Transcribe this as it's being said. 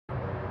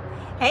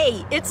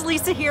Hey, it's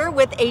Lisa here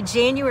with a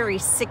January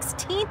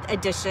 16th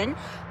edition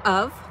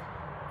of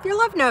Your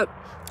Love Note.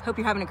 Hope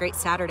you're having a great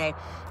Saturday.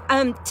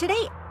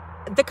 Today,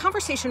 the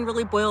conversation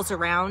really boils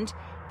around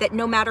that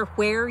no matter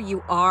where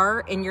you are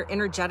in your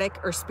energetic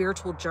or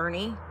spiritual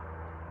journey,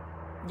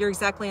 you're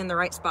exactly in the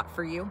right spot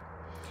for you.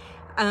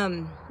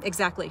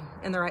 Exactly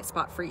in the right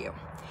spot for you.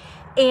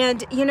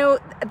 And, you know,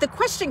 the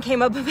question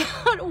came up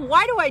about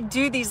why do I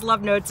do these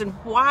love notes and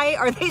why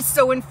are they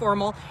so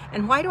informal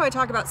and why do I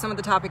talk about some of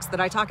the topics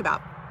that I talk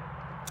about?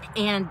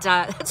 And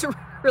that's a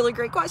really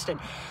great question.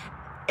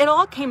 It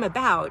all came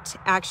about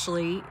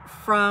actually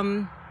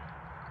from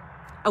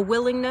a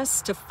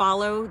willingness to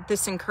follow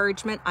this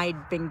encouragement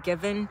I'd been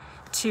given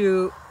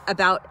to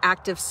about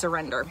active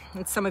surrender.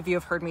 And some of you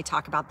have heard me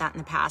talk about that in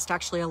the past,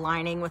 actually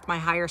aligning with my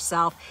higher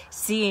self,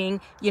 seeing,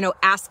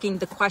 asking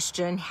the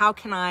question, how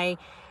can I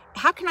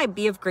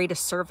be of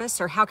greatest service,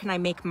 or how can I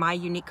make my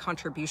unique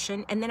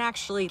contribution? And then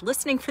actually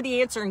listening for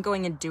the answer and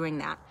going and doing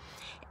that.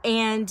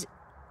 And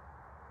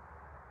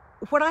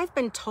what I've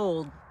been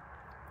told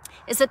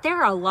is that there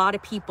are a lot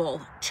of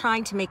people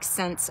trying to make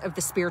sense of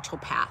the spiritual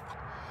path.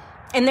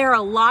 And there are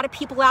a lot of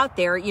people out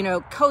there,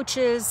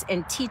 coaches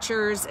and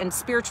teachers and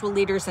spiritual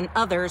leaders and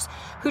others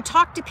who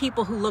talk to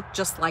people who look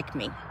just like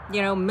me,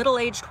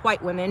 middle-aged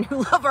white women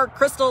who love our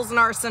crystals and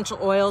our essential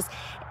oils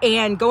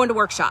and go into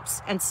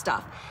workshops and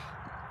stuff.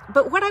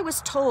 But what I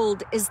was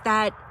told is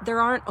that there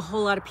aren't a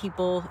whole lot of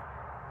people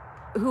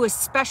who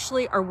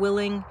especially are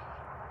willing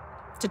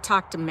to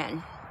talk to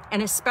men,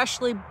 and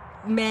especially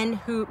men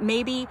who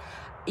maybe,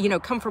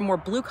 come from more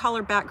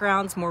blue-collar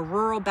backgrounds, more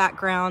rural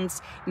backgrounds,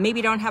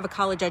 maybe don't have a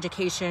college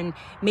education,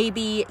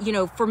 maybe,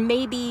 for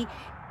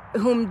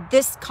whom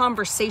this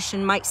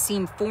conversation might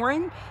seem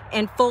foreign,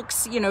 and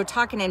folks,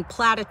 talking in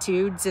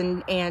platitudes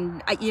and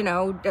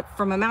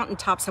from a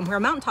mountaintop somewhere.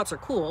 Mountaintops are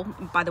cool,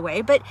 by the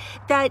way, but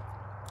that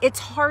it's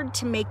hard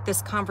to make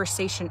this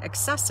conversation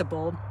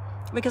accessible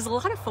because a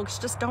lot of folks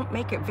just don't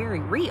make it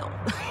very real,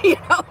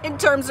 in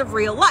terms of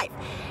real life.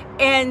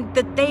 And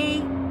that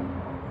they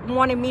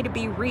wanted me to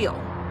be real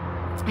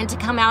and to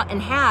come out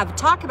and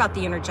talk about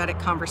the energetic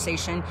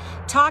conversation,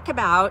 talk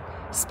about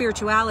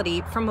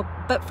spirituality from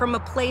a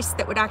place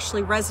that would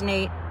actually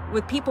resonate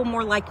with people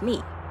more like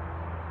me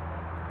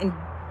and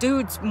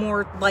dudes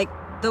more like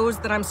those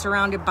that I'm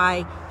surrounded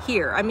by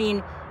here. I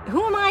mean,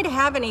 who am I to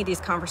have any of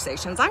these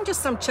conversations? I'm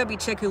just some chubby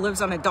chick who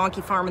lives on a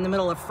donkey farm in the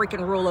middle of freaking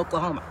rural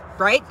Oklahoma,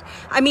 right?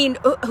 I mean,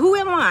 who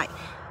am I?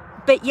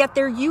 But yet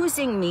they're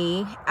using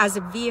me as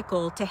a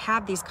vehicle to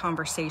have these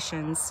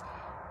conversations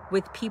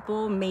with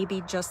people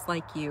maybe just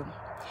like you.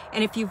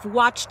 And if you've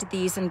watched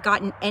these and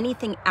gotten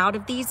anything out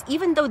of these,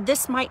 even though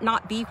this might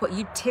not be what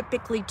you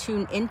typically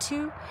tune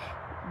into,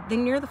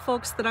 then you're the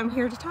folks that I'm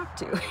here to talk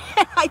to.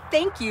 And I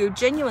thank you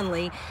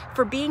genuinely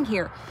for being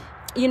here.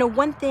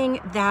 One thing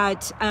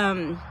that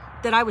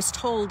I was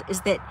told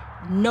is that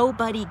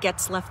nobody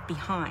gets left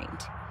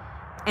behind.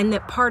 And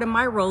that part of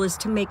my role is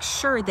to make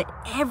sure that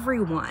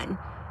everyone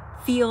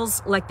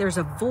feels like there's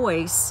a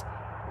voice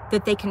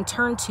that they can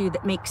turn to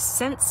that makes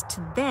sense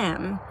to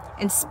them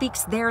and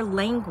speaks their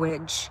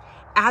language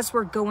as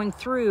we're going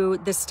through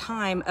this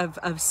time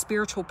of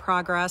spiritual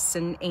progress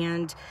and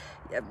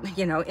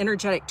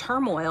energetic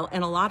turmoil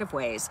in a lot of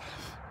ways.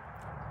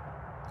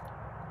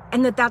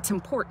 And that's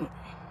important.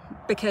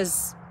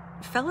 Because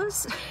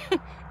fellas,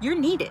 you're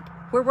needed.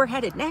 Where we're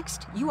headed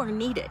next, you are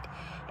needed.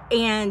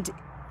 And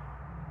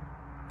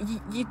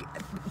you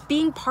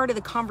being part of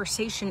the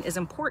conversation is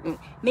important.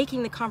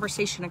 Making the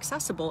conversation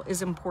accessible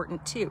is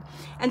important too.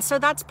 And so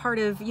that's part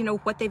of,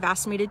 what they've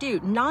asked me to do.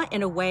 Not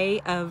in a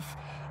way of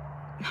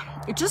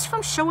just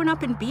from showing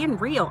up and being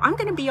real. I'm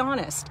going to be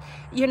honest,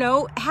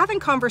 having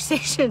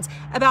conversations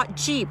about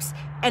Jeeps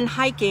and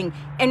hiking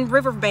and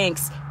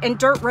riverbanks and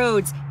dirt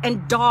roads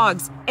and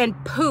dogs and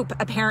poop,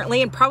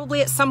 apparently, and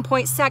probably at some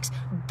point sex.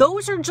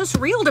 Those are just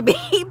real to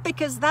me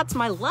because that's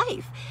my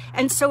life.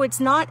 And so it's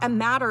not a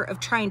matter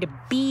of trying to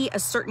be a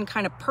certain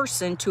kind of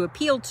person to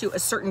appeal to a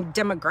certain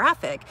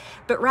demographic,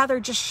 but rather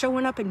just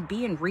showing up and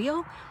being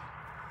real,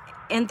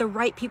 and the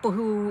right people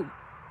who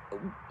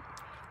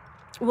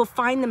we'll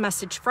find the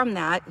message from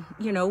that,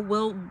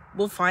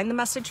 we'll find the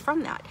message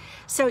from that.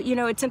 So,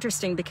 it's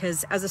interesting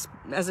because as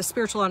a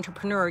spiritual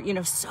entrepreneur,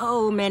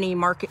 so many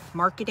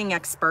marketing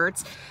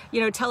experts,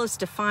 tell us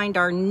to find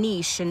our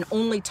niche and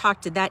only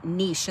talk to that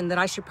niche, and that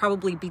I should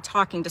probably be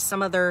talking to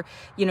some other,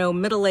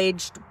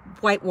 middle-aged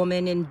white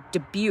woman in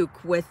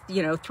Dubuque with,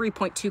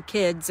 3.2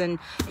 kids and,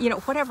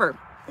 whatever.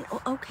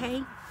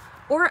 Okay.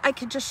 Or I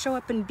could just show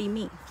up and be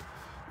me.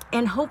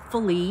 And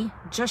hopefully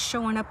just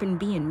showing up and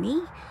being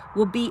me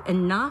will be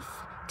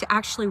enough to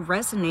actually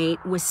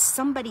resonate with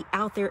somebody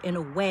out there in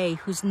a way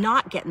who's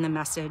not getting the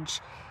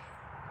message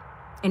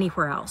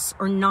anywhere else,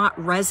 or not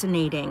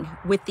resonating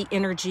with the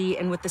energy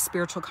and with the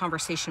spiritual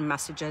conversation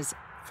messages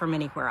from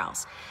anywhere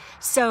else.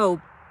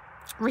 So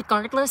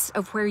regardless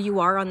of where you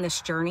are on this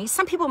journey,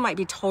 some people might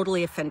be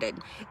totally offended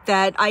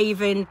that I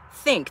even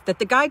think that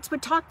the guides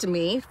would talk to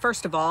me,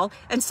 first of all,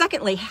 and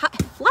secondly,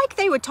 like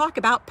they would talk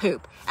about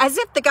poop, as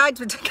if the guides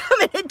would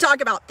come in and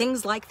talk about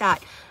things like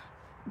that.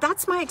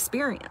 That's my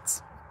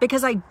experience,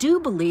 because I do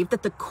believe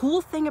that the cool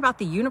thing about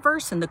the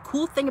universe and the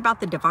cool thing about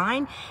the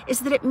divine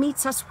is that it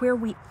meets us where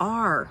we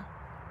are.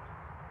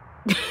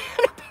 And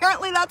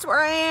apparently that's where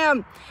I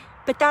am.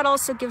 But that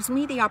also gives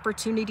me the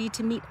opportunity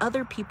to meet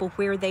other people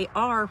where they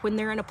are when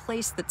they're in a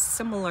place that's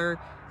similar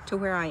to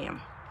where I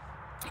am.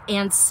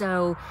 And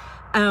so,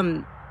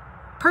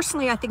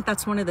 personally, I think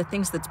that's one of the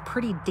things that's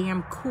pretty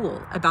damn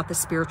cool about the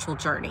spiritual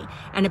journey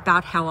and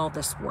about how all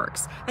this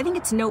works. I think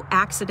it's no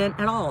accident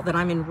at all that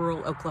I'm in rural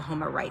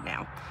Oklahoma right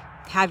now,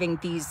 having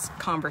these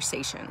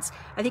conversations.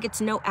 I think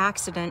it's no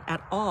accident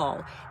at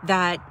all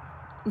that,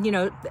 you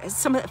know,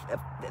 some of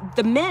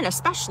the men,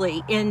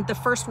 especially in the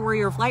first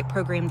Warrior of Light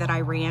program that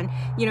I ran,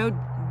 you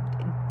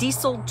know,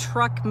 diesel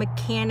truck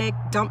mechanic,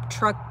 dump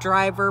truck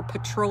driver,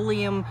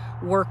 petroleum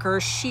worker,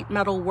 sheet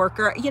metal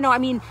worker, you know, I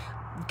mean,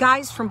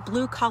 guys from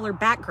blue collar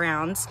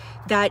backgrounds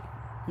that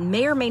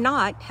may or may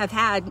not have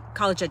had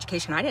college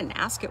education. I didn't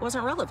ask, it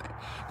wasn't relevant,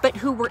 but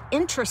who were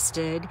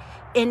interested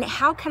in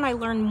how can I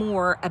learn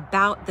more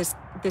about this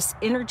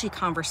energy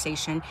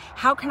conversation?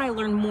 How can I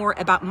learn more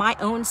about my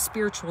own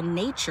spiritual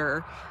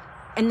nature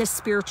and this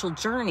spiritual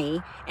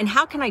journey? And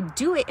how can I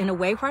do it in a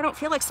way where I don't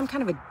feel like some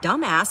kind of a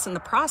dumbass in the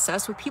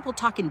process with people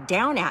talking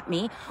down at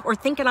me or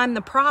thinking I'm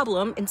the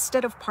problem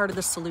instead of part of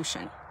the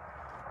solution?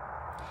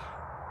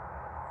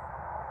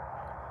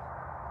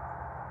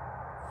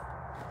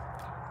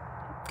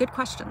 Good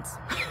questions.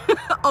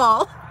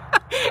 All.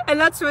 And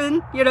that's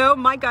when, you know,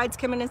 my guides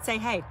come in and say,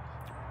 hey,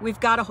 we've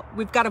got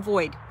a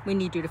void we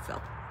need you to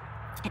fill.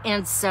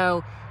 And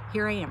so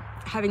here I am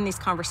having these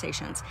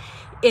conversations.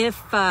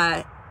 If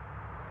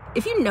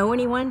you know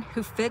anyone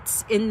who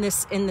fits in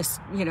this,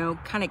 you know,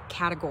 kind of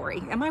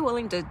category, am I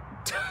willing to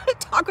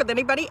talk with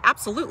anybody?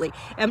 Absolutely.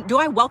 Do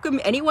I welcome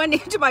anyone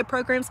into my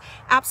programs?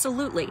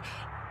 Absolutely.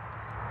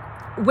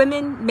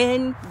 Women,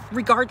 men,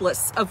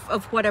 regardless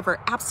of whatever.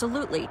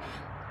 Absolutely.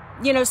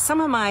 You know, some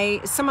of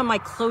my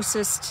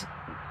closest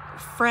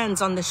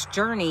friends on this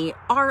journey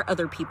are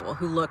other people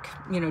who look,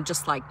 you know,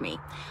 just like me.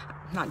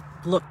 Not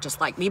look just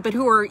like me, but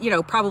who are, you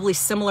know, probably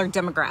similar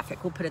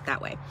demographic. We'll put it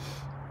that way.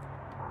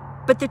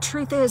 But the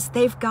truth is,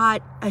 they've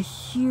got a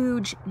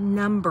huge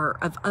number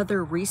of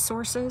other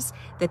resources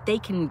that they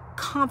can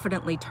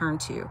confidently turn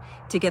to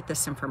get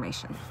this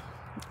information.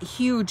 A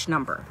huge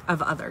number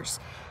of others.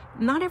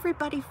 Not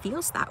everybody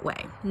feels that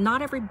way.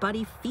 Not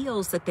everybody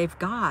feels that they've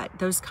got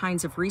those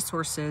kinds of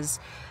resources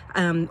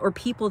or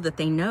people that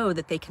they know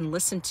that they can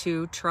listen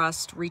to,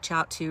 trust, reach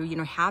out to, you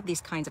know, have these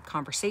kinds of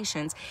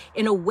conversations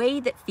in a way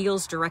that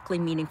feels directly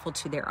meaningful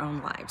to their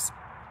own lives.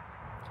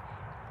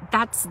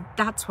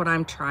 That's what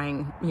I'm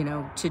trying, you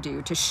know, to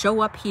do, to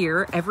show up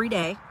here every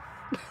day.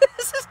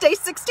 This is day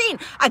 16.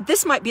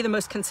 This might be the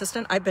most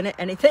consistent I've been at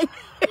anything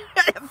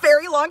in a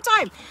very long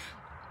time.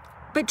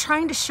 But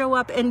trying to show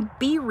up and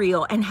be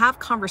real and have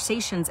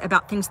conversations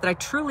about things that I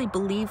truly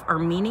believe are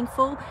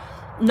meaningful,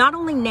 not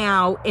only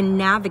now in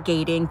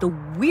navigating the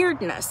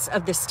weirdness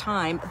of this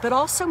time, but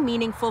also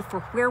meaningful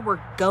for where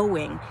we're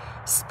going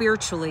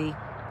spiritually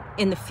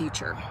in the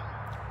future.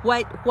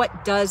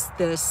 What does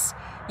this,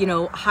 you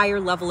know, higher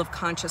level of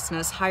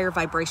consciousness, higher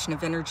vibration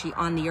of energy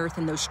on the earth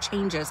and those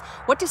changes,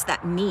 what does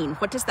that mean?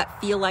 What does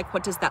that feel like?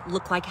 What does that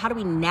look like? How do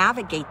we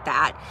navigate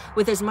that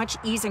with as much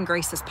ease and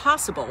grace as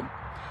possible?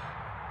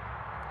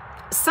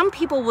 Some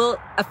people will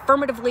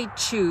affirmatively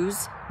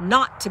choose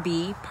not to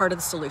be part of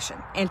the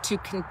solution and to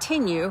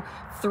continue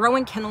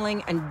throwing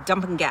kindling and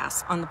dumping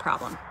gas on the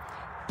problem.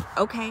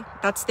 Okay,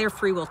 that's their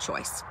free will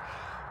choice.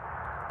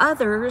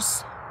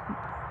 Others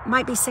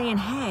might be saying,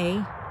 hey,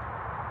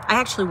 I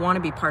actually want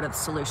to be part of the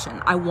solution.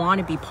 I want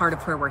to be part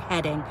of where we're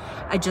heading.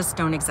 I just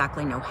don't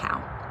exactly know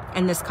how.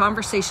 And this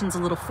conversation's a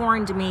little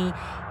foreign to me,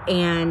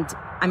 and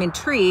I'm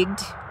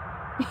intrigued,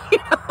 you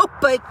know,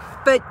 but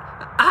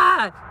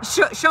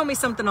show me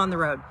something on the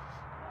road.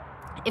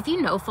 If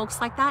you know folks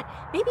like that,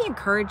 maybe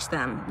encourage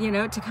them, you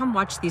know, to come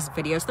watch these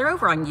videos. They're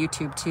over on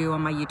YouTube too,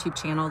 on my YouTube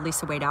channel,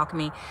 Lisa Wade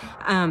Alchemy.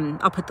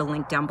 I'll put the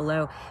link down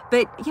below.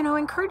 But, you know,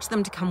 encourage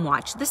them to come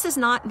watch. This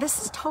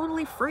is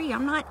totally free.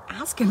 I'm not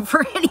asking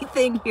for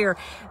anything here.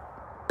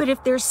 But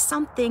if there's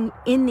something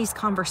in these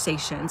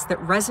conversations that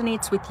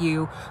resonates with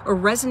you or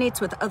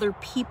resonates with other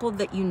people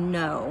that you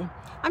know,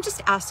 I'm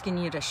just asking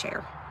you to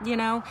share, you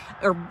know,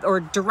 or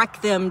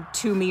direct them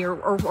to me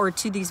or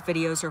to these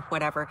videos or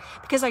whatever,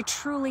 because I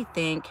truly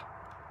think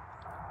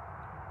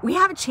we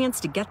have a chance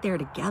to get there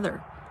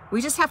together.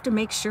 We just have to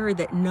make sure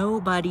that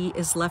nobody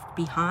is left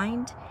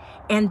behind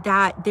and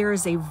that there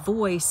is a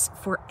voice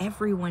for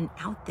everyone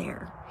out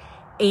there.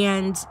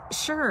 And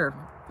sure,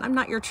 I'm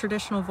not your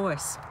traditional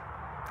voice.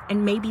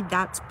 And maybe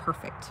that's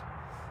perfect.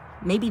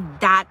 Maybe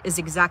that is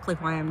exactly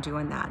why I'm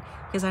doing that,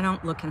 because I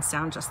don't look and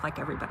sound just like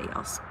everybody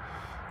else.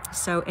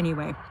 So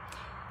anyway,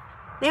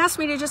 they asked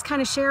me to just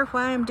kind of share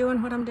why I'm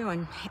doing what I'm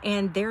doing.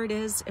 And there it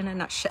is in a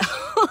nutshell.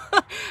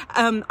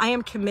 I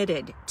am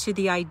committed to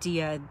the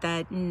idea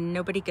that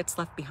nobody gets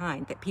left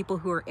behind, that people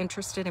who are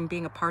interested in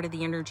being a part of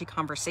the energy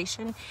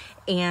conversation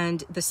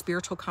and the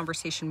spiritual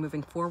conversation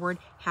moving forward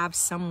have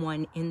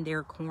someone in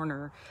their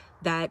corner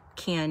that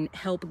can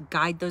help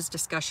guide those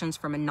discussions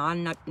from a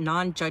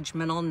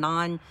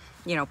non-judgmental,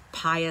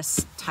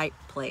 pious type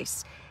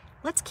place.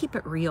 Let's keep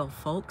it real,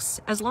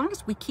 folks. As long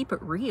as we keep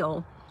it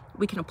real,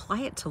 we can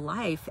apply it to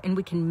life, and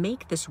we can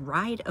make this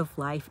ride of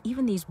life,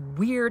 even these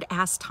weird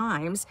ass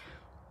times,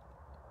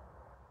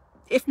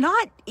 if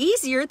not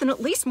easier, then at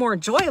least more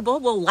enjoyable.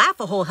 We'll laugh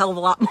a whole hell of a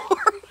lot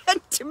more.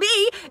 And to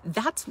me,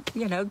 that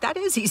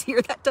is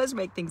easier. That does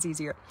make things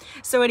easier.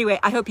 So anyway,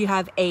 I hope you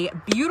have a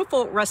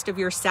beautiful rest of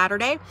your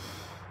Saturday.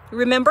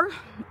 Remember,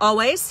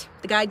 always,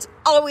 the guides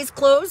always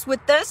close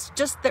with this,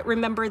 just that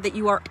remember that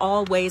you are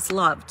always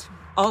loved.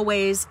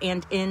 Always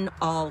and in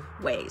all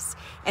ways.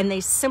 And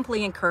they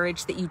simply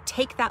encourage that you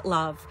take that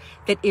love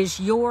that is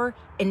your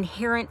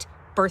inherent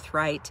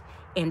birthright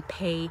and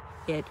pay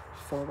it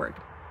forward.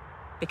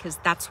 Because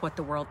that's what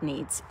the world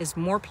needs, is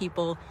more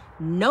people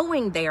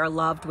knowing they are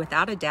loved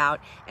without a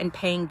doubt and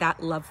paying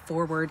that love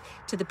forward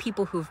to the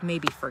people who've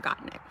maybe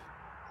forgotten it.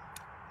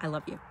 I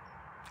love you.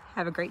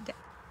 Have a great day.